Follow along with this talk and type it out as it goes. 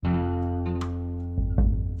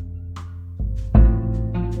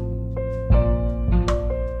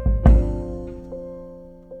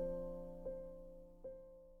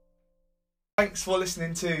Thanks for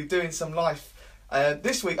listening to Doing Some Life.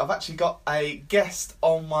 This week I've actually got a guest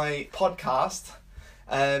on my podcast,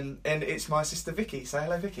 and it's my sister Vicky. Say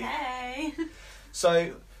hello, Vicky. Hey.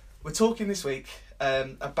 So we're talking this week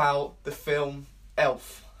about the film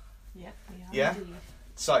Elf. Yep, we are. Yeah? Indeed.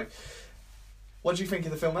 So, what do you think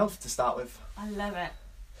of the film Elf to start with? I love it.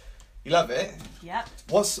 You love it? Yep.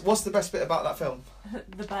 What's the best bit about that film?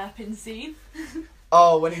 The burping scene.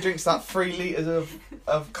 Oh, when he drinks that 3 litres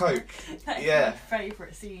of Coke. That is Yeah. my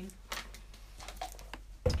favourite scene.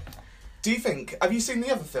 Do you think... Have you seen the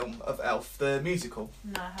other film of Elf, the musical?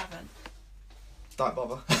 No, I haven't. Don't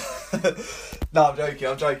bother. No,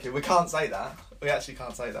 I'm joking. We can't say that. We actually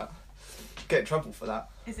can't say that. Get in trouble for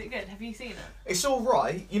that. Is it good? Have you seen it? It's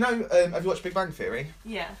alright. You know, have you watched Big Bang Theory?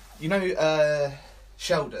 Yeah. You know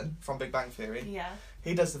Sheldon from Big Bang Theory? Yeah.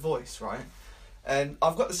 He does the voice, right? And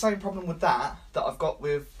I've got the same problem with that I've got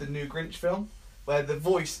with the new Grinch film, where the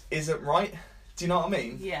voice isn't right. Do you know what I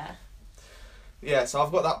mean? Yeah. Yeah, so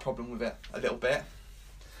I've got that problem with it a little bit.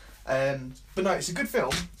 But no, it's a good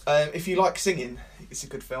film. If you like singing, it's a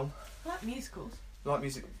good film. I like musicals. You like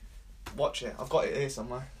music, watch it. I've got it here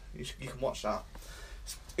somewhere. You can watch that.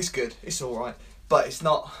 It's good. It's all right, but it's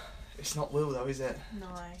not Will though, is it? No,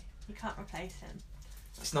 you can't replace him.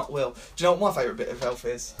 It's not Will. Do you know what my favourite bit of Elf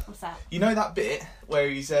is? What's that? You know that bit where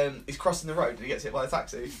he's crossing the road and he gets hit by a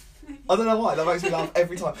taxi? I don't know why, that makes me laugh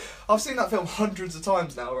every time. I've seen that film hundreds of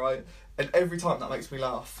times now, right? And every time that makes me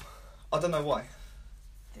laugh. I don't know why.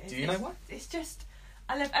 Do you know why? It's just,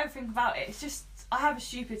 I love everything about it. It's just, I have a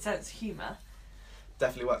stupid sense of humour.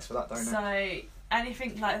 Definitely works for that, don't it? So,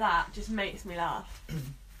 anything like that just makes me laugh.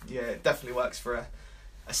 Yeah, it definitely works for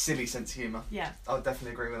a silly sense of humour. Yeah. I would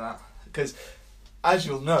definitely agree with that. Because, as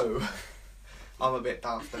you'll know, I'm a bit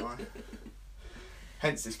daft, don't I?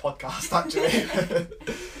 Hence this podcast, actually.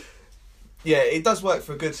 Yeah, it does work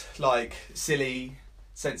for a good, like, silly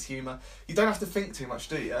sense of humour. You don't have to think too much,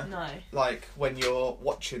 do you? No. Like, when you're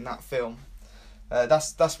watching that film.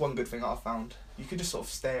 That's one good thing I've found. You can just sort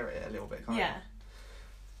of stare at it a little bit, can't Yeah.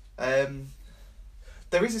 you?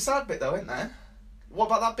 There is a sad bit, though, isn't there? What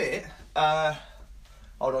about that bit?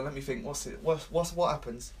 Hold on, let me think. What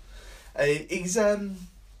happens? He's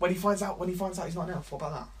when he finds out he's not an elf. What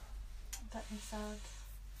about that? That is sad.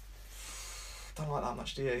 Don't like that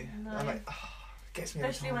much, do you? No. And gets me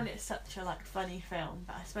every Especially time. when it's such a funny film,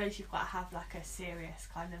 but I suppose you've got to have like a serious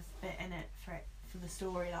kind of bit in it for the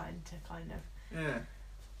storyline to kind of. Yeah.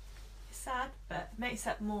 It's sad, but makes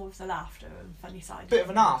up more of the laughter and funny side. Bit of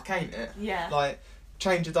an arc, ain't it? Yeah. Like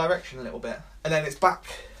change the direction a little bit, and then it's back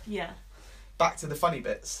Yeah. to the funny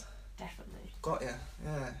bits. Definitely. Got ya.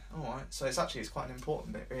 Yeah. All right. So it's quite an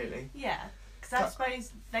important bit, really. Yeah, because I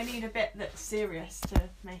suppose they need a bit that's serious to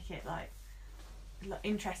make it like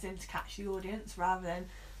interesting to catch the audience, rather than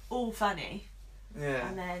all funny. Yeah.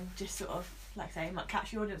 And then just sort of, like I say, it might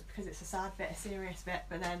catch the audience because it's a sad bit, a serious bit,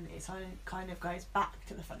 but then it kind of goes back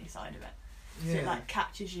to the funny side of it. So it like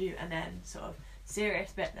catches you and then sort of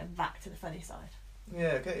serious bit, then back to the funny side.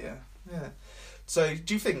 Yeah, I get you. Yeah. So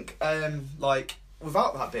do you think, like,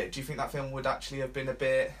 without that bit, do you think that film would actually have been a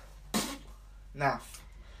bit naff?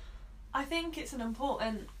 I think it's an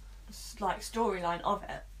important like storyline of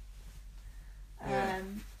it. Yeah.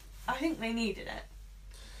 I think they needed it.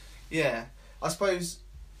 Yeah. I suppose,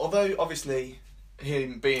 although obviously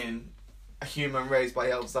him being a human raised by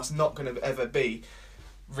elves, that's not going to ever be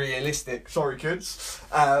realistic. Sorry, kids.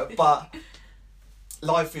 But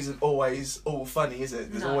life isn't always all funny, is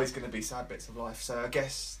it? There's No. always going to be sad bits of life. So I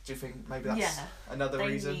guess, do you think maybe that's another they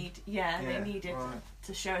reason? They needed right.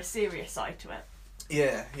 to show a serious side to it.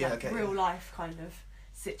 Yeah, Like I get real you. life kind of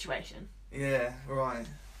situation. Yeah, right.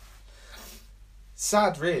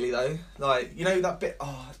 Sad, really, though. Like, you know that bit.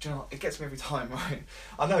 Oh, do you know what? It gets me every time, right?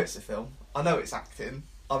 I know it's a film. I know it's acting.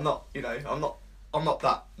 I'm not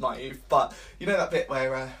that naive. But you know that bit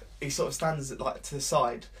where he sort of stands like to the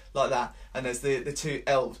side like that, and there's the two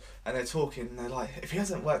elves, and they're talking, and they're like, if he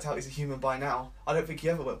hasn't worked out he's a human by now, I don't think he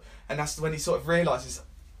ever will. And that's when he sort of realises,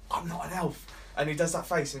 I'm not an elf, and he does that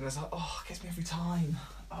face, and it's like, oh, it gets me every time.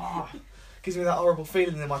 Oh, gives me that horrible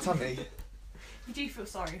feeling in my tummy. You do feel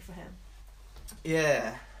sorry for him.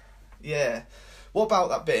 Yeah. What about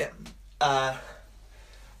that bit?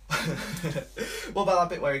 What about that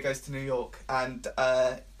bit where he goes to New York and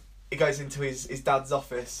he goes into his dad's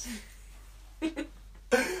office?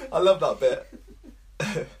 I love that bit.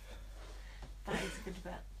 That is a good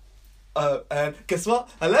bit. And guess what?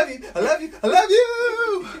 I love you.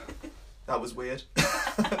 That was weird.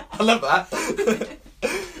 I love that.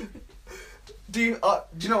 Do you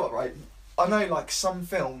know what, right? I know, like, some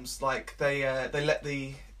films, like, they let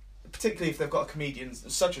particularly if they've got a comedian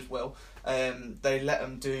such as Will, they let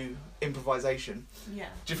them do improvisation. Yeah.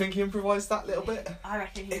 Do you think he improvised that little bit? I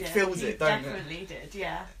reckon he did. It feels it, don't it? Definitely did,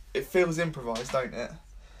 yeah. It feels improvised, don't it?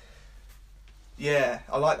 Yeah,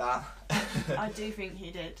 I like that. I do think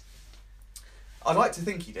he did. I'd like to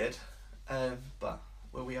think he did, but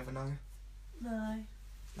will we ever know? No.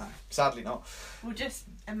 No, sadly not. We'll just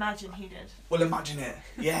imagine he did. Well, imagine it.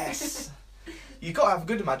 Yes. You've got to have a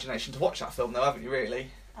good imagination to watch that film, though, haven't you? Really.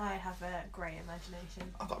 I have a great imagination.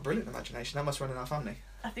 I've got a brilliant imagination. That must run in our family.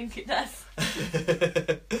 I think it does.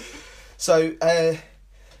 So,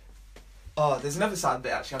 there's another sad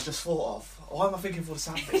bit actually I've just thought of. Why am I thinking for the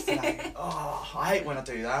sad bits today? I hate when I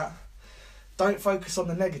do that. Don't focus on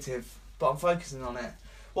the negative, but I'm focusing on it.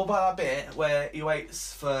 What about that bit where he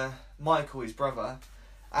waits for Michael, his brother,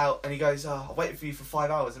 out, and he goes, I waited for you for 5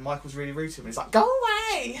 hours, and Michael's really rude to him. He's like, go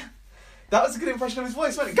away! That was a good impression of his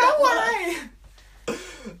voice, wasn't it? Go away!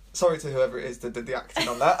 Sorry to whoever it is that did the acting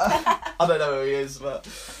on that. I don't know who he is, but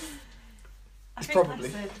I think probably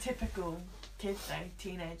that's a typical kid though,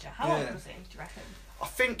 teenager. How old was he, do you reckon? I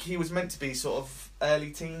think he was meant to be sort of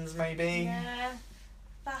early teens, maybe. Yeah,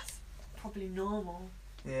 that's probably normal.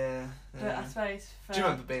 Yeah. But I suppose for... Do you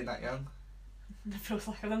remember being that young? It feels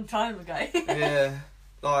like a long time ago. Yeah.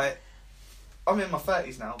 Like, I'm in my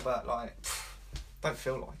 30s now, but like, don't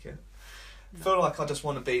feel like it. I feel like I just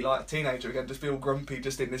want to be like a teenager again, just be all grumpy,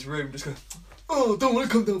 just in this room, just going, oh, don't want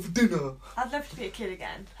to come down for dinner. I'd love to be a kid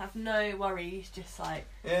again, have no worries, just like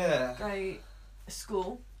go to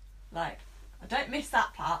school. Like, I don't miss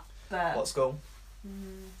that part, but... What school? Do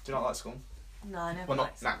you not like school? No, I never Well, not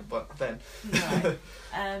liked now, school. but then.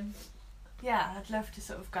 No. Yeah, I'd love to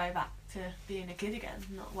sort of go back to being a kid again,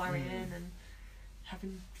 not worrying and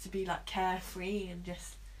having to be like carefree and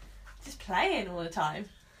just playing all the time.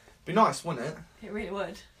 Be nice, wouldn't it? It really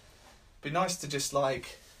would. Be nice to just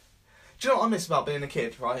like... Do you know what I miss about being a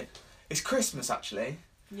kid, right? It's Christmas, actually.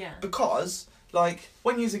 Yeah. Because, like,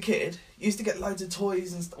 when you was a kid, you used to get loads of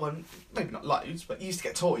toys and stuff. Well, maybe not loads, but you used to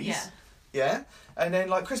get toys. Yeah. Yeah? And then,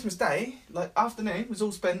 like, Christmas Day, like, afternoon was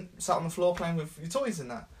all spent sat on the floor playing with your toys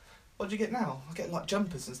and that. What do you get now? I get, like,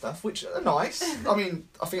 jumpers and stuff, which are nice. I mean,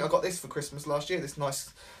 I think I got this for Christmas last year, this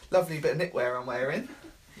nice, lovely bit of knitwear I'm wearing.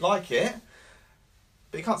 Like it.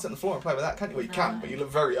 But you can't sit on the floor and play with that, can you? Well, you can, but you look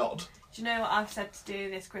very odd. Do you know what I've said to do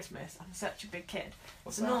this Christmas? I'm such a big kid.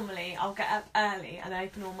 What's so that? normally I'll get up early and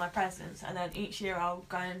open all my presents, and then each year I'll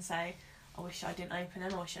go and say, I wish I didn't open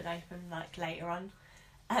them, or I should open like later on.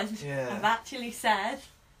 And I've actually said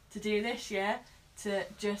to do this year to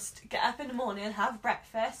just get up in the morning, have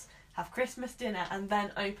breakfast, have Christmas dinner, and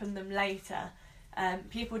then open them later.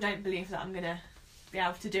 People don't believe that I'm gonna be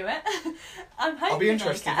able to do it. I'm hoping I'll be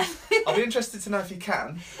interested. I can. I'll be interested to know if you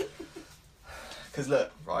can. Because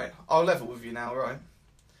look, right, I'll level with you now, right?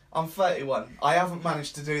 I'm 31. I haven't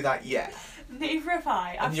managed to do that yet. Neither have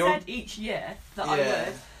I. I've said each year that I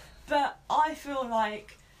would. But I feel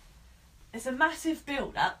like it's a massive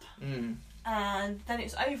build-up, and then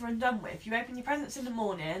it's over and done with. You open your presents in the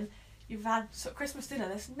morning, you've had sort of Christmas dinner,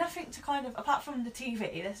 there's nothing to kind of, apart from the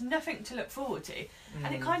TV, there's nothing to look forward to.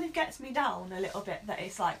 And it kind of gets me down a little bit that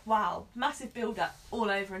it's like, wow, massive build-up,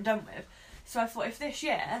 all over and done with. So I thought if this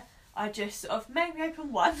year I just sort of maybe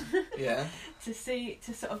open one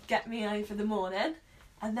to sort of get me over the morning,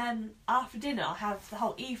 and then after dinner I have the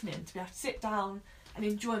whole evening to be able to sit down and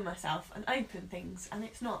enjoy myself and open things, and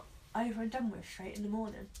it's not over and done with straight in the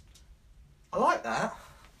morning. I like that.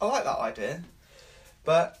 I like that idea.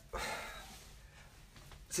 But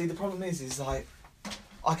see, the problem is like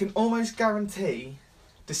I can almost guarantee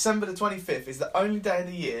December the 25th is the only day of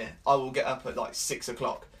the year I will get up at like 6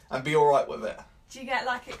 o'clock and be alright with it. Do you get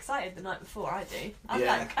like excited the night before? I do. I'm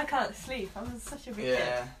like, I can't sleep. I'm such a big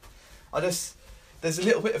kid. There's a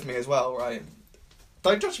little bit of me as well, right?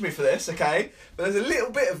 Don't judge me for this, okay? But there's a little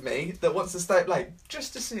bit of me that wants to stay up late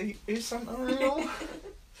just to see, is Santa real?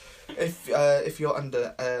 If you're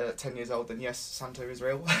under 10 years old, then yes, Santa is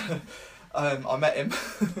real. I met him.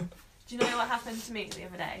 Do you know what happened to me the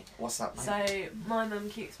other day? What's that, mate? So my mum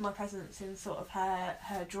keeps my presents in sort of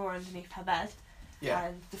her drawer underneath her bed. Yeah.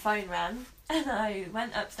 And the phone rang, and I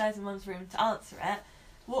went upstairs in Mum's room to answer it.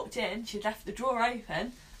 Walked in, she'd left the drawer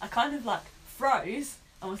open. I kind of like froze.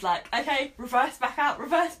 I was like, okay, reverse back out.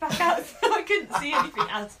 So I couldn't see anything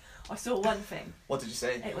else. I saw one thing. What did you see?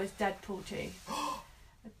 It was Deadpool 2.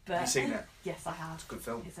 But, have you seen it? Yes, I have. It's a good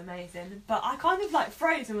film. It's amazing. But I kind of like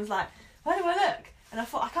froze and was like, where do I look? And I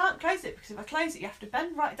thought, I can't close it because if I close it, you have to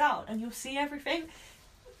bend right down and you'll see everything.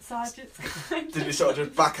 So I just... Did you sort of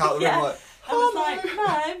just back out the room like... I was like,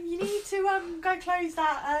 Mum, you need to go close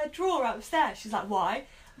that drawer upstairs. She's like, why?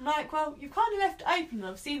 I'm like, well, you've kind of left it open and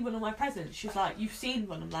I've seen one of my presents. She's like, you've seen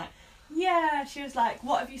one? I'm like, Yeah, she was like,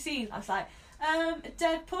 what have you seen? I was like,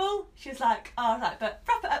 Deadpool. She was like, oh, I was like, but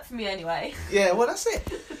wrap it up for me anyway. Yeah, well, that's it.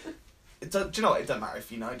 Do you know what? It doesn't matter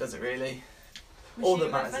if you know, does it really? All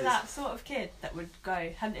that matters is that sort of kid that would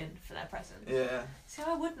go hunting for their presents. Yeah. See,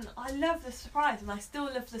 I wouldn't. I love the surprise, and I still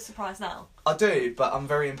love the surprise now. I do, but I'm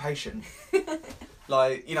very impatient.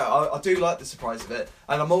 Like, you know, I do like the surprise of it,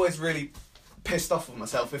 and I'm always really pissed off with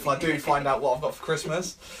myself if I do find out what I've got for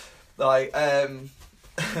Christmas. Like,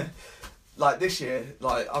 like this year,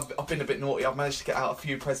 like I've been a bit naughty. I've managed to get out a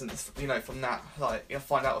few presents, you know, from that. Like, you know,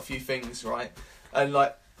 find out a few things, right? And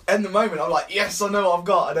like, in the moment, I'm like, yes, I know what I've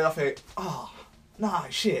got, and then I think, oh, no,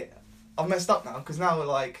 shit, I've messed up now because now,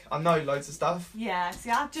 like, I know loads of stuff. Yeah, see,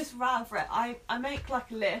 I'd just rather it. I make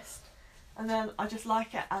like a list, and then I just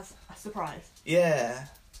like it as a surprise. Yeah,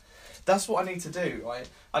 that's what I need to do, right?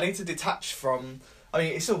 I need to detach from. I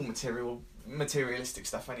mean, it's all materialistic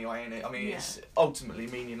stuff anyway, isn't it? I mean, it's ultimately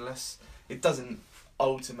meaningless. It doesn't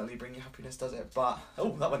ultimately bring you happiness, does it? But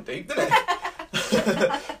that went deep, didn't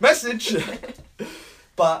it? Message.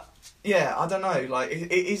 But yeah, I don't know. Like,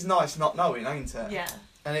 it is nice not knowing, ain't it? Yeah.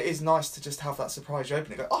 And it is nice to just have that surprise. You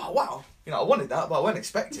open it, and go, oh wow, you know, I wanted that, but I wasn't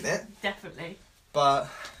expecting it. Definitely. But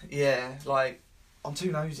yeah, like, I'm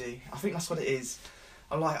too nosy. I think that's what it is.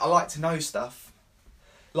 I like to know stuff.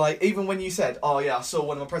 Like, even when you said, oh yeah, I saw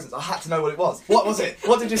one of my presents, I had to know what it was. What was it?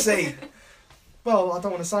 What did you see? Well, I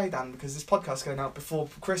don't want to say, Dan, because this podcast's going out before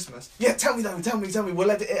Christmas. Yeah, tell me, Dan, tell me. We'll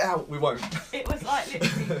edit it out. We won't. It was like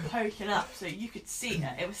literally poking up, so you could see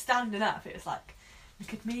it. It was standing up. It was like,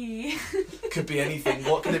 look at me. Could be anything.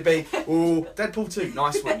 What could it be? Ooh, Deadpool 2.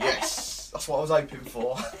 Nice one. Yes. That's what I was hoping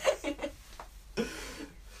for.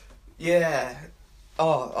 Yeah.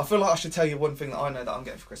 Oh, I feel like I should tell you one thing that I know that I'm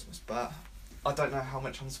getting for Christmas, but I don't know how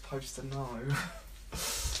much I'm supposed to know.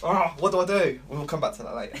 Oh, what do? We'll come back to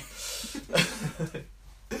that later.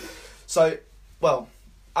 So, well,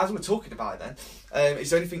 as we're talking about it then, is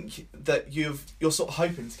there anything that you're sort of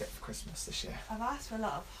hoping to get for Christmas this year? I've asked for a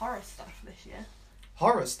lot of horror stuff this year.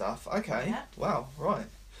 Horror stuff? Okay. Yeah. Wow, right.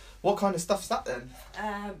 What kind of stuff's that then?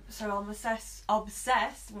 So I'm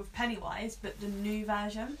obsessed with Pennywise, but the new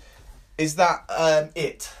version. Is that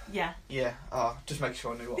it? Yeah. Yeah. Just make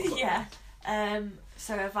sure I knew what I got. Yeah.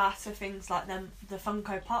 So I've asked for things like the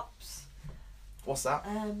Funko Pops. What's that?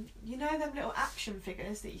 You know them little action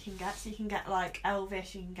figures that you can get? So you can get like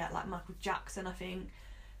Elvis, you can get like Michael Jackson, I think.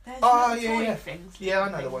 There's toy things. Yeah, I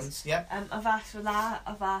know the ones, yeah. I've asked for that.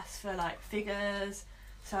 I've asked for like figures.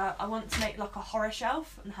 So I want to make like a horror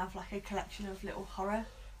shelf and have like a collection of little horror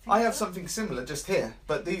figures. I have something similar just here,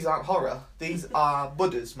 but these aren't horror. These are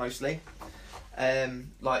Buddhas mostly.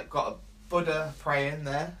 Like got a Buddha praying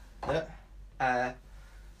there. Look.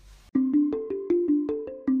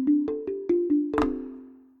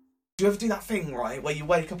 Do you ever do that thing, right, where you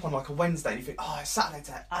wake up on like a Wednesday and you think, oh, it's Saturday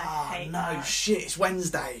today. I hate that. Shit, it's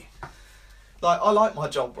Wednesday. Like, I like my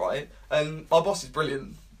job, right, and my boss is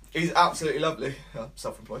brilliant. He's absolutely lovely.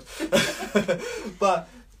 Self-employed. But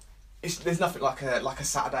there's nothing like a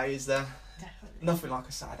Saturday, is there? Definitely. Nothing like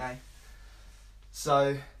a Saturday.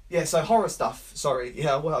 So, yeah, so horror stuff. Sorry,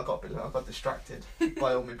 yeah, well, I got distracted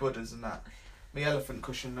by all my Buddhas and that. My elephant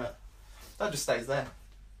cushion, that just stays there.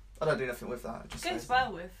 I don't do nothing with that. It just goes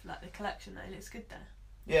well with like the collection though. It looks good there.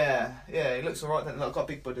 Yeah, it looks alright then. I've got a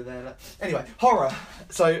big Buddha there. Look. Anyway, horror.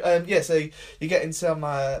 So so you getting some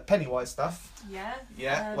Pennywise stuff? Yeah.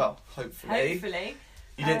 Yeah. Well, hopefully. Hopefully.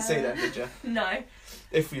 You didn't see them, did you? No.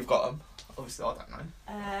 If you've got them, obviously I don't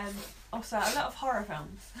know. Also, a lot of horror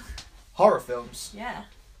films. Horror films. Yeah.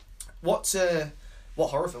 What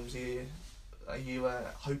horror films are you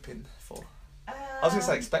hoping for? I was going to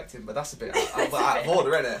say expecting, but that's a bit out of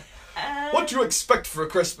order, isn't it? What do you expect for a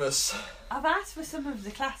Christmas? I've asked for some of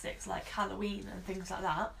the classics, like Halloween and things like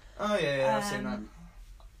that. Oh, yeah, I've seen that.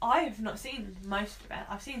 I have not seen most of it.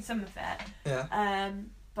 I've seen some of it. Yeah.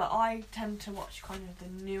 But I tend to watch kind of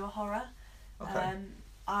the newer horror. Okay.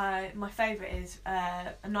 My favourite is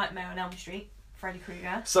A Nightmare on Elm Street, Freddy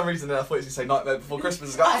Krueger. For some reason I thought you were going to say Nightmare Before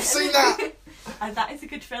Christmas. I've seen that! And that is a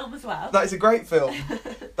good film as well. That is a great film.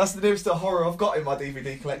 That's the nearest to horror I've got in my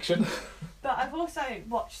DVD collection. But I've also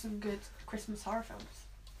watched some good Christmas horror films.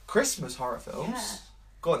 Christmas horror films? Yeah.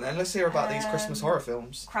 Go on then, let's hear about these Christmas horror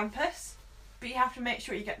films. Krampus. But you have to make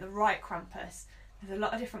sure you get the right Krampus. There's a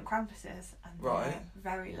lot of different Krampuses and they're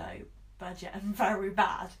very low budget and very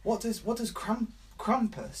bad. What does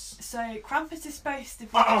Krampus? So Krampus is supposed to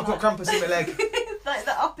be I've got Krampus in my leg. like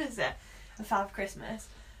the opposite of Father Christmas.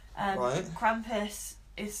 Right. Krampus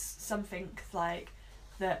is something like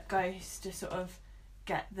that goes to sort of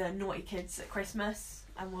get the naughty kids at Christmas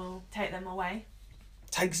and will take them away.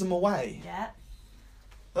 Takes them away? Yeah.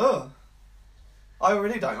 Oh. I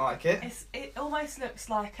really don't like it. It almost looks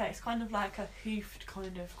like it's kind of like a hoofed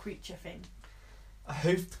kind of creature thing. A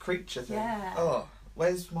hoofed creature thing? Yeah. Oh,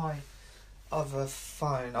 where's my other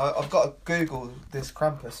phone? I've got to Google this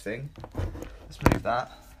Krampus thing. Let's move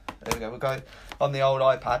that. There we go. We'll go on the old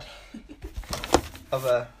iPad.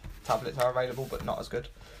 Other tablets are available, but not as good.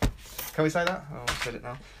 Can we say that? Oh, I've said it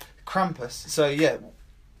now. Krampus. So, yeah.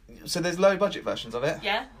 So there's low budget versions of it?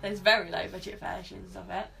 Yeah, there's very low budget versions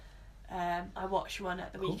of it. I watched one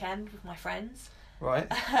at the weekend with my friends. Right.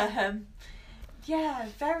 Yeah,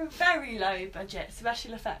 very, very low budget.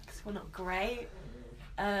 Special effects were not great.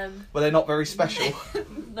 Well, they're not very special.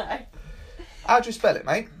 No. How do you spell it,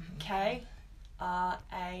 mate? Krampus, I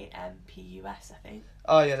think.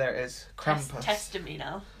 Oh, yeah, there it is. Krampus. Testing me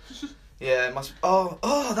now. Yeah, it must...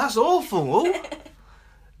 Oh, that's awful.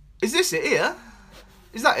 Is this it here?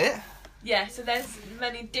 Is that it? Yeah, so there's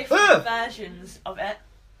many different versions of it.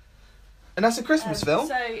 And that's a Christmas film?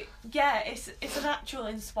 So, yeah, it's an actual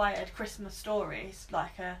inspired Christmas story. It's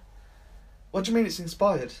like a... What do you mean it's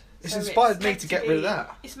inspired? It's so inspired it's me meant to get rid of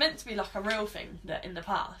that. It's meant to be like a real thing that in the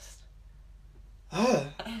past. Oh,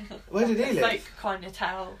 where did he live? Folk kind of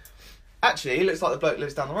tell. Actually, he looks like the bloke who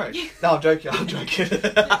lives down the road. No, I'm joking. No,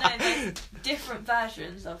 there's different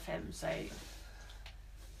versions of him, so...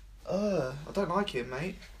 I don't like him,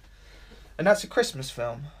 mate. And that's a Christmas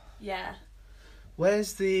film. Yeah.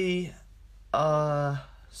 Where's the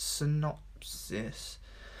synopsis?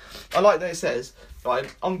 I like that it says,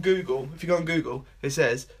 right, on Google, if you go on Google, it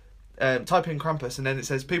says, type in Krampus, and then it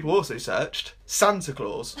says, people also searched Santa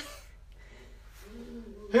Claus.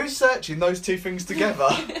 Who's searching those two things together?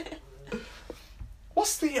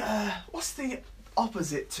 What's the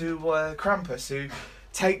opposite to Krampus, who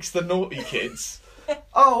takes the naughty kids?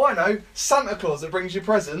 Oh, I know, Santa Claus that brings you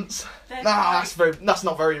presents. That's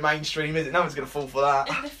not very mainstream, is it? No one's going to fall for that.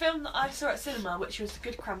 In the film that I saw at cinema, which was the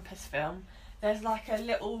Good Krampus film, there's like a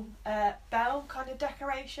little bell kind of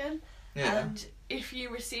decoration. Yeah. And if you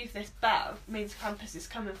receive this bell, it means Krampus is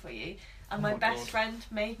coming for you. And my God. best friend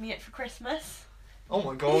made me it for Christmas. Oh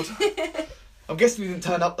my God. I'm guessing he didn't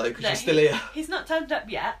turn up though, because you're still here. He's not turned up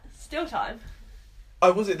yet. Still time.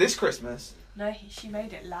 Oh, was it this Christmas? No, she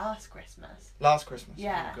made it last Christmas. Last Christmas?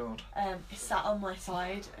 Yeah. Oh God. It's sat on my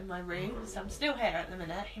side in my room, so I'm still here at the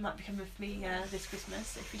minute. He might be coming with me this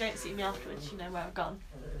Christmas. If you don't see me afterwards, you know where I've gone.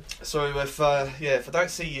 So if I don't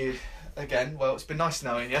see you again, well, it's been nice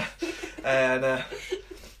knowing you, and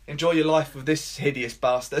enjoy your life with this hideous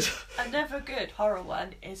bastard. Another good horror one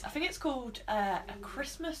is, I think it's called A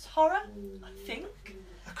Christmas Horror, I think.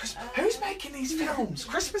 Who's making these films?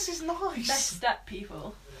 Christmas is nice. Messed up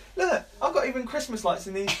people. Look, I've got even Christmas lights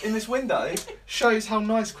in this window. Shows how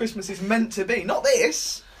nice Christmas is meant to be. Not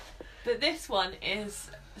this. But this one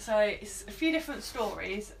is, so it's a few different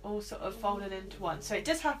stories all sort of folded into one. So it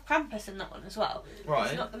does have Krampus in that one as well. Right.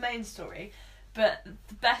 It's not the main story, but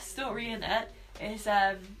the best story in it is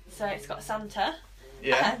so it's got Santa.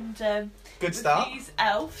 Yeah. And good start. These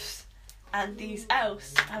elves, and these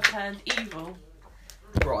elves have turned evil.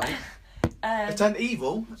 Right. They've turned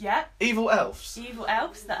evil? Yeah. Evil elves? Evil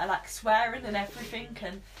elves that are like swearing and everything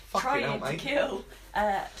and trying to kill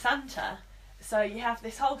Santa. So you have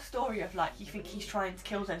this whole story of like, you think he's trying to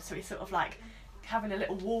kill them, so he's sort of like having a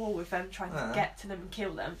little war with them, trying to get to them and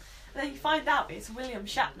kill them. And then you find out it's William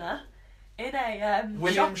Shatner in a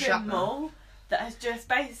shopping mall that has just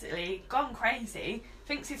basically gone crazy,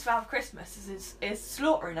 thinks it's Father Christmas, is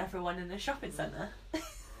slaughtering everyone in the shopping centre.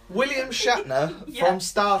 William Shatner from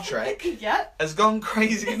Star Trek has gone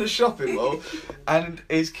crazy in the shopping mall and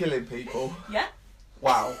is killing people. Yeah.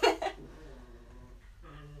 Wow.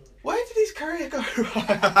 Where did his career go?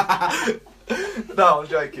 No, I'm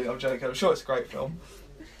joking. I'm sure it's a great film.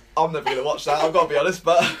 I'm never going to watch that, I've got to be honest,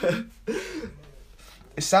 but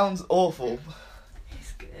it sounds awful.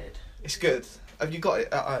 It's good. It's good. Have you got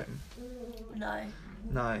it at home? No.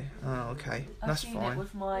 No. Oh, okay. That's fine. I've seen it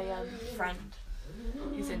with my friend.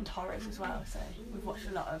 Who's into horrors as well, so we've watched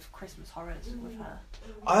a lot of Christmas horrors with her.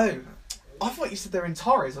 Oh, I thought you said they're into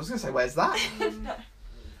horrors. I was going to say, where's that? No.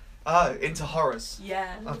 Oh, into horrors.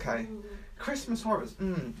 Yeah. Okay. Christmas horrors.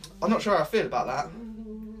 I'm not sure how I feel about that.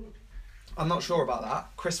 I'm not sure about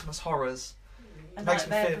that. Christmas horrors. And makes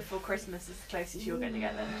Nightmare me feel... Before Christmas is the closest you're going to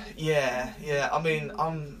get then. Yeah. I mean,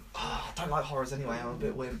 I don't like horrors anyway. I'm a bit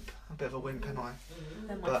of a wimp, am I?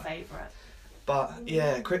 They're my favourite. But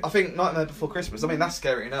yeah, I think Nightmare Before Christmas. I mean, that's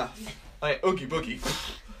scary enough. Like Oogie Boogie.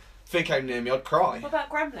 If it came near me, I'd cry. What about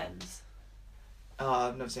Gremlins?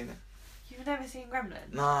 I've never seen it. You've never seen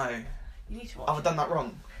Gremlins? No. You need to watch. Have I done that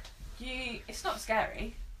wrong? It's not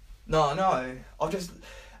scary. No. I've just.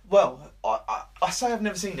 Well, I say I've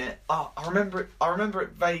never seen it. I remember it. I remember it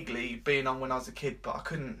vaguely being on when I was a kid, but I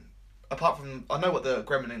couldn't. Apart from I know what the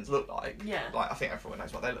Gremlins look like. Yeah. Like I think everyone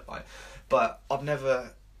knows what they look like, but I've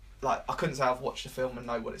never. Like I couldn't say I've watched the film and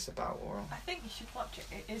know what it's about. Or I think you should watch it.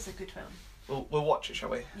 It is a good film. we'll watch it, shall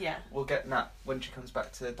we? Yeah. We'll get Nat when she comes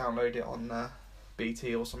back to download it on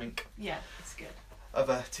BT or something. Yeah, it's good.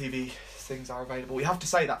 Other TV things are available. We have to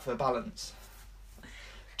say that for balance.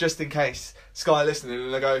 Just in case Sky are listening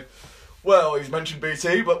and they go, well, he's mentioned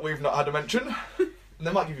BT, but we've not had a mention. And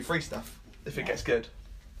they might give you free stuff if it gets good.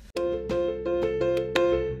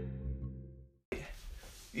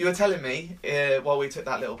 You were telling me, while we took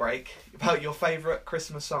that little break, about your favourite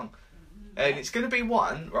Christmas song. And it's going to be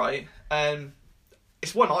one, right?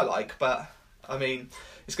 It's one I like, but, I mean,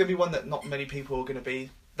 it's going to be one that not many people are going to be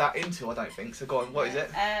that into, I don't think. So go on, what is it?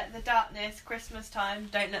 The Darkness, Christmas Time,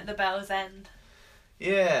 Don't Let the Bells End.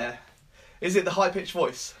 Yeah. Is it the high-pitched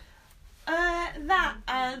voice? That,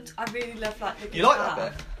 and I really love, like, the guitar. You like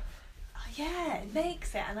that bit? Yeah, it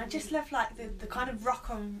makes it, and I just love like the kind of rock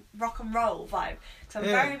and roll vibe. Because I'm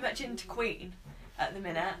Yeah. very much into Queen at the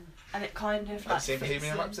minute, and it kind of like. Have you seen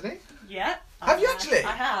Bohemian Rhapsody? Yeah. Have you actually?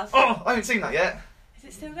 I have. Oh, I haven't seen that yet. Is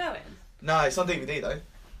it still going? No, it's on DVD though.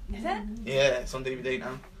 Is it? Yeah, it's on DVD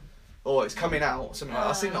now. Or it's coming out or something like that.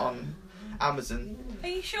 I've seen it on Amazon. Are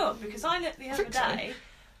you sure? Because I looked the other think so. day,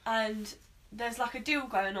 and there's like a deal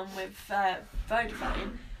going on with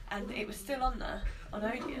Vodafone, and it was still on there on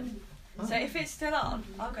Odeon. Oh. So if it's still on,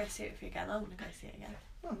 I'll go see it with you again. I want to go see it again.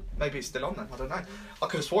 Oh, maybe it's still on then, I don't know. I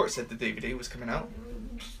could have swore it said the DVD was coming out.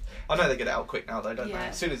 I know they get it out quick now though, don't they? Yeah.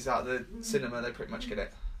 As soon as it's out of the cinema, they pretty much get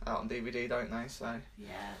it out on DVD, don't they? So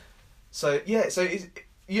Yeah. So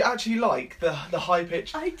you actually like the high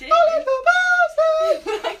pitch. I do. Oh, little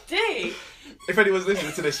bastard! I do. If anyone's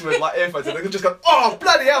listening to this with like earphones, they can just go, "Oh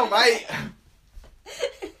bloody hell, mate!"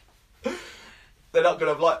 They're not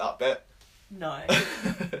gonna have liked that bit. No.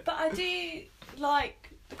 But I do like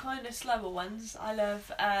the kind of slower ones. I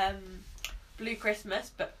love Blue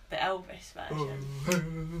Christmas, but the Elvis version.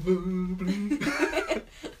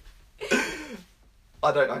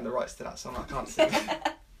 I don't own the rights to that song, I can't sing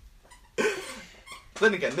it.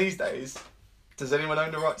 Then again, these days, does anyone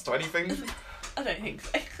own the rights to anything? I don't think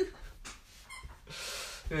so.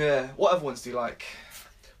 Yeah, what other ones do you like?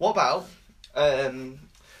 What about, don't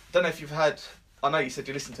know if you've heard, I know you said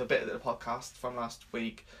you listened to a bit of the podcast from last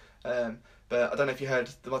week, but I don't know if you heard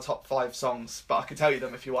my top 5 songs, but I can tell you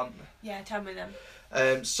them if you want. Yeah, tell me them.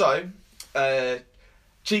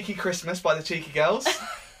 Cheeky Christmas by the Cheeky Girls.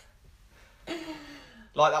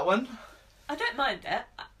 Like that one? I don't mind it.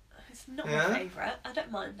 It's not Yeah? my favourite. I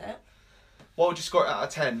don't mind it. What would you score it out of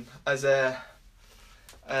 10 as a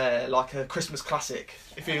like a Christmas classic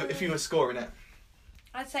if you were scoring it?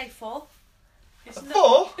 I'd say 4. It's A not,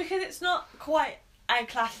 4? Because it's not quite a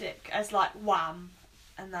classic as like Wham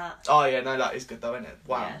and that. Oh yeah, no, that is good though, isn't it?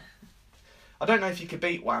 Wham. Yeah. I don't know if you could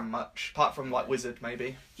beat Wham much, apart from like Wizard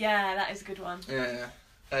maybe. Yeah, that is a good one. Yeah.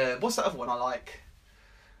 What's that other one I like?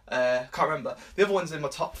 Can't remember. The other one's in my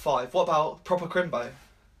top 5. What about Proper Crimbo?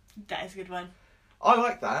 That is a good one. I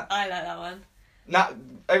like that. I like that one. Nat,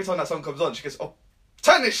 every time that song comes on, she goes, "Oh,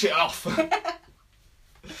 turn this shit off."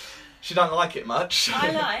 She don't like it much.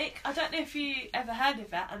 I don't know if you ever heard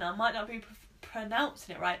of it, and I might not be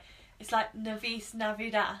pronouncing it right. It's like Navis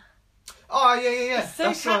Navidad. Oh yeah. It's so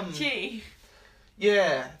That's, catchy.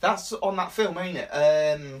 yeah, that's on that film, ain't it?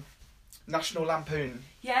 National Lampoon.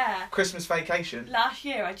 Yeah. Christmas Vacation. Last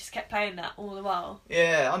year I just kept playing that all the while.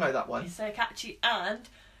 Yeah, I know that one. It's so catchy, and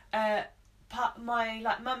my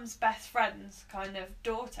like mum's best friend's kind of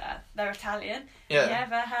daughter, they're Italian. Yeah. You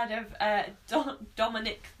ever heard of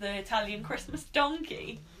Dominic the Italian Christmas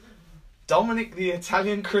Donkey? Dominic the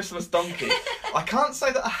Italian Christmas Donkey. I can't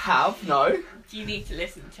say that I have, no. You need to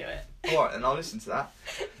listen to it. Alright, and I'll listen to that.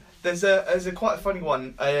 There's a quite a funny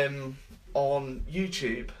one on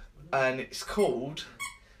YouTube, and it's called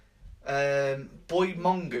Boy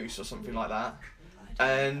Mongoose or something like that.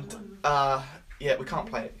 And yeah, we can't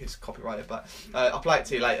play it; it's copyrighted. But I'll play it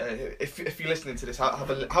to you later. If you're listening to this, have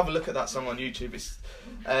a look at that song on YouTube. It's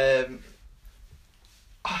I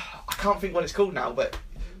can't think what it's called now, but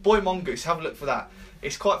Boy Mongoose. Have a look for that.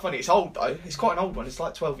 It's quite funny. It's old though. It's quite an old one. It's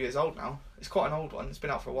like 12 years old now. It's quite an old one. It's been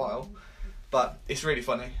out for a while, but it's really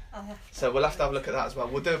funny. So we'll have to have a look at that as well.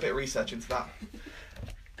 We'll do a bit of research into that.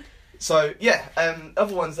 So yeah,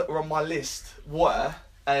 other ones that were on my list were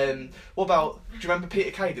what about? Do you remember Peter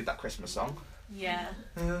Kay did that Christmas song? Yeah.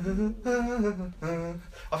 I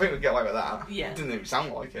think we'd get away with that. Yeah. It didn't even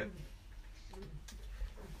sound like it.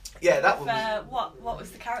 Yeah, that one was What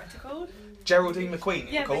was the character called? Geraldine McQueen.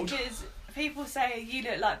 It Yeah, was called. because People say you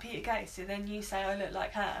look like Peter Kay, so then you say I look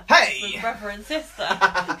like her. Hey! With brother and sister.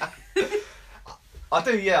 I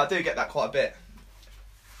do get that quite a bit.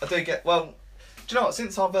 Well, do you know what,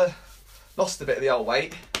 since I've lost a bit of the old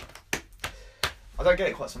weight, I don't get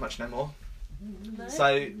it quite so much no more. No.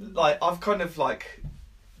 So, like, I've kind of, like,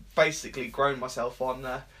 basically grown myself on,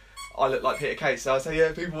 I look like Peter Kay. So I say,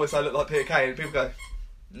 yeah, people always say I look like Peter Kay, and people go,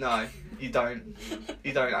 no, you don't.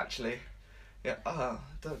 You don't actually. Yeah,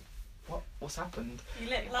 what's happened? You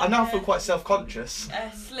look like I now feel quite self-conscious.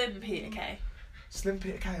 A slim Peter Kay. Slim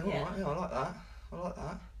Peter Kay, alright, Yeah. yeah, I like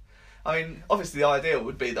that. I mean, obviously the ideal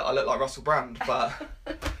would be that I look like Russell Brand, but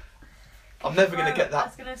I'm never going to get that. I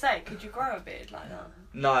was going to say, could you grow a beard like that?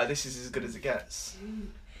 No, this is as good as it gets.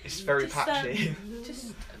 It's very patchy.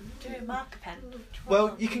 Just do a marker pen.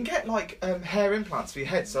 Well, you can get like hair implants for your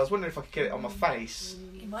head, so I was wondering if I could get it on my face.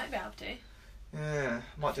 You might be able to. Yeah,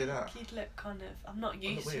 might do that. You'd look kind of. I'm not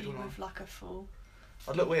used weird, to you wouldn't I? with like a full.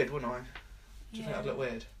 I'd look weird, wouldn't I? Do you Yeah, think I'd look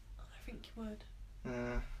weird? I think you would.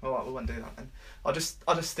 Alright, we won't do that then. I'll just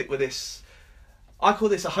stick with this. I call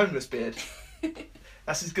this a homeless beard.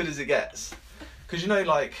 That's as good as it gets. Because, you know,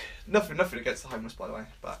 like, nothing against the homeless, by the way,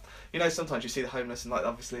 but, you know, sometimes you see the homeless and, like,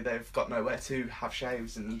 obviously they've got nowhere to have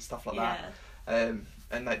shaves and stuff like that. And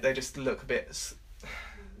they just look a bit,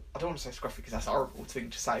 I don't want to say scruffy because that's a horrible thing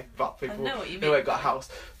to say, but people who ain't got a house.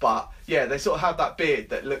 But, yeah, they sort of have that beard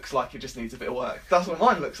that looks like it just needs a bit of work. That's what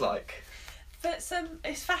mine looks like. But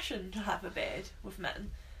it's fashion to have a beard with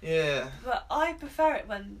men. Yeah. But I prefer it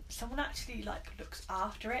when someone actually like looks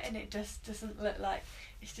after it and it just doesn't look like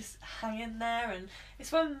it's just hanging there, and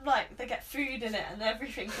it's when like they get food in it and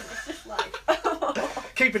everything and it's just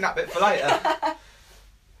like Keeping that bit for later.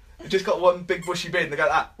 You just got one big bushy beard and they go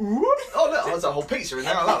like that. Ooh, oh look, there's a whole pizza in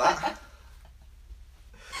there, I like that.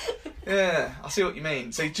 Yeah, I see what you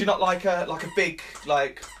mean. So do you not like a big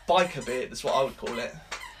like biker beard? That's what I would call it.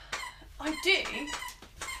 I do,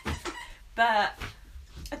 but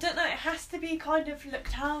I don't know, it has to be kind of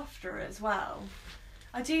looked after as well.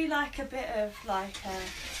 I do like a bit of like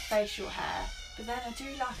facial hair, but then I do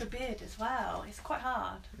like a beard as well. It's quite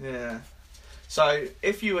hard. Yeah. So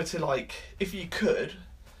if you were to like, if you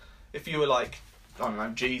were like, I don't know,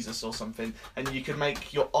 Jesus or something, and you could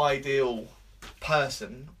make your ideal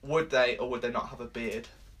person, would they or would they not have a beard?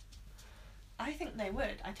 I think they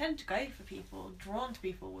would. I tend to go for people, drawn to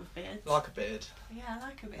people with beards. Like a beard. Yeah, I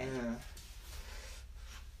like a beard.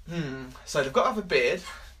 Yeah. So they've got to have a beard,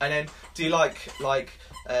 and then do you like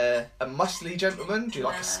a muscly gentleman? Do you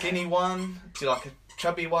like a skinny one? Do you like a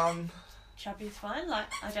chubby one? Chubby's fine. Like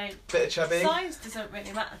I don't. Bit of chubby. Size doesn't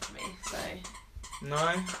really matter to me. So.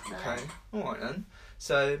 No. Okay. All right then.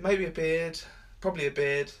 So maybe a beard. Probably a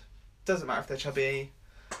beard. Doesn't matter if they're chubby.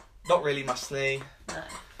 Not really muscly. No.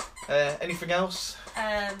 Anything else?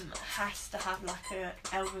 Has to have like a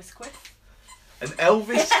Elvis quiff. An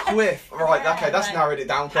Elvis quiff. Right. Yeah, okay. That's like, narrowed it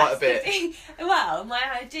down quite a bit. Well, my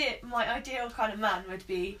ideal kind of man would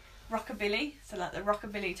be rockabilly. So like the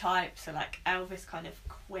rockabilly type. So like Elvis kind of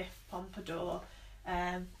quiff, pompadour.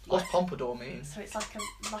 What's pompadour mean? So it's like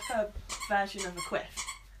a version of a quiff.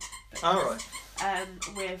 Oh right.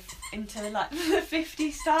 With into like the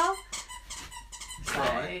 50s style. So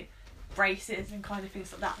Right. braces and kind of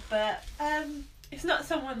things like that. But it's not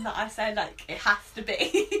someone that I say like it has to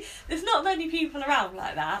be. There's not many people around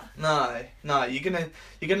like that. No. You're gonna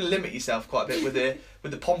limit yourself quite a bit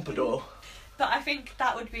with the pompadour. But I think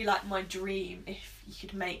that would be like my dream if you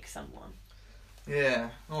could make someone. Yeah.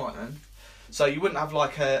 All right then. So you wouldn't have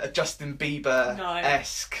like a Justin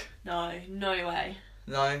Bieber-esque. No way.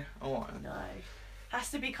 No. All right. No.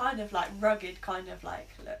 Has to be kind of like rugged, kind of like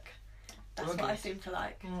look. That's Rugged. what I seem to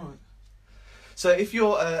like. All right. So if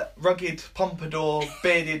you're a rugged, pompadour,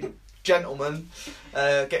 bearded gentleman,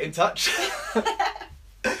 get in touch.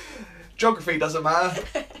 Geography doesn't matter.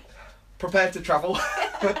 Prepare to travel.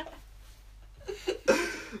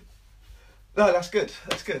 No, that's good.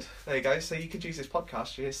 That's good. There you go. So you could use this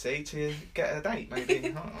podcast, you see, to get a date, maybe.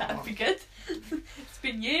 That'd be good. It's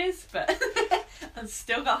been years, but I've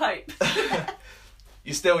still got hope.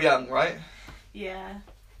 You're still young, right? Yeah.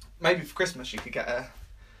 Maybe for Christmas you could get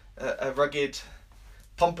a rugged,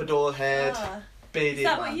 pompadour-haired, bearded Is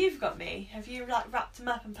that man. what you've got me? Have you like wrapped them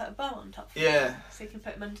up and put a bow on top? Yeah. So you can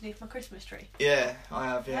put them underneath my Christmas tree. Yeah, I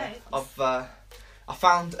have. Yeah, Right. I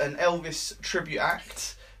found an Elvis tribute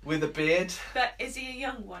act with a beard. But is he a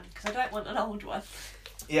young one? Because I don't want an old one.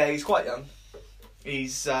 Yeah, he's quite young.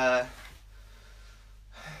 He's about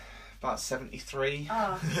 73.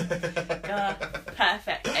 Oh, God,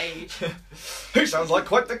 perfect age. Who sounds like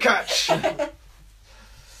quite the catch.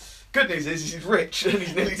 Good news is he's rich and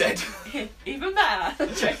he's nearly dead. Even better.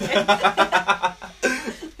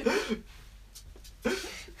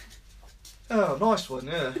 Oh, nice one,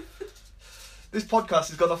 yeah. This podcast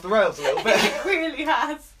has gone off the rails a little bit. It really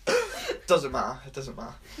has. Doesn't matter, it doesn't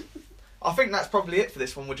matter. I think that's probably it for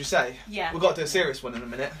this one, would you say? Yeah. We've got to do a serious one in a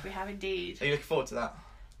minute. We have indeed. Are you looking forward to that?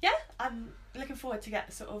 Yeah, I'm looking forward to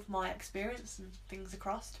get sort of my experience and things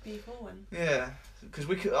across to people. And Yeah, because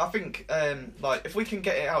we could. I think, like, if we can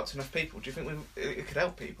get it out to enough people, do you think it could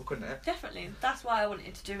help people, couldn't it? definitely, that's why I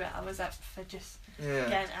wanted to do it. I was up for just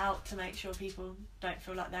getting out to make sure people don't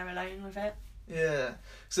feel like they're alone with it. Yeah.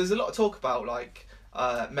 So there's a lot of talk about, like,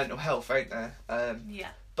 mental health, ain't there? Yeah.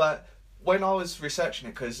 But when I was researching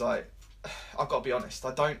it, because, like, I've got to be honest,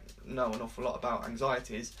 I don't know an awful lot about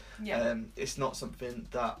anxieties. Yeah. It's not something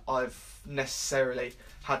that I've necessarily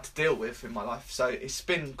had to deal with in my life, so it's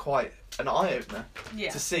been quite an eye-opener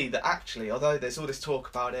to see that actually, although there's all this talk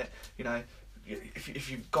about it, you know,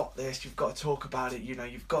 if you've got this, you've got to talk about it, you know,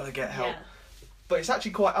 you've got to get help. But it's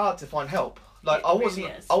actually quite hard to find help. Like, I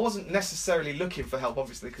wasn't necessarily looking for help,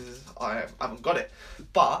 obviously, because I haven't got it,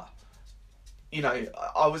 but you know,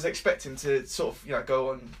 I was expecting to sort of, you know,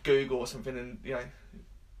 go on Google or something and, you know,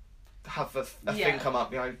 have a thing come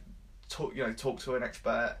up, you know, talk to an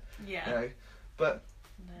expert, you know, but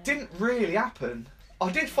didn't really happen.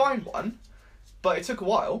 I did find one, but it took a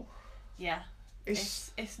while. Yeah,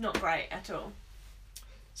 it's not great at all.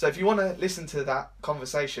 So if you want to listen to that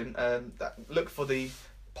conversation, look for the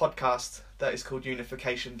podcast that is called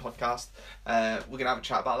Unification Podcast. We're going to have a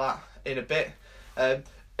chat about that in a bit.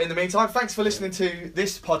 In the meantime, thanks for listening to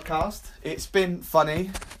this podcast. It's been funny.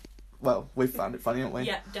 Well, we've found it funny, haven't we?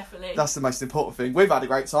 Yeah, definitely. That's the most important thing. We've had a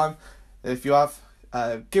great time. If you have,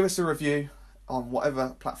 give us a review on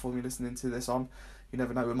whatever platform you're listening to this on. You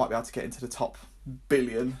never know, we might be able to get into the top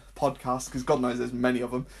billion podcasts, because God knows there's many of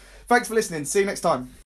them. Thanks for listening. See you next time.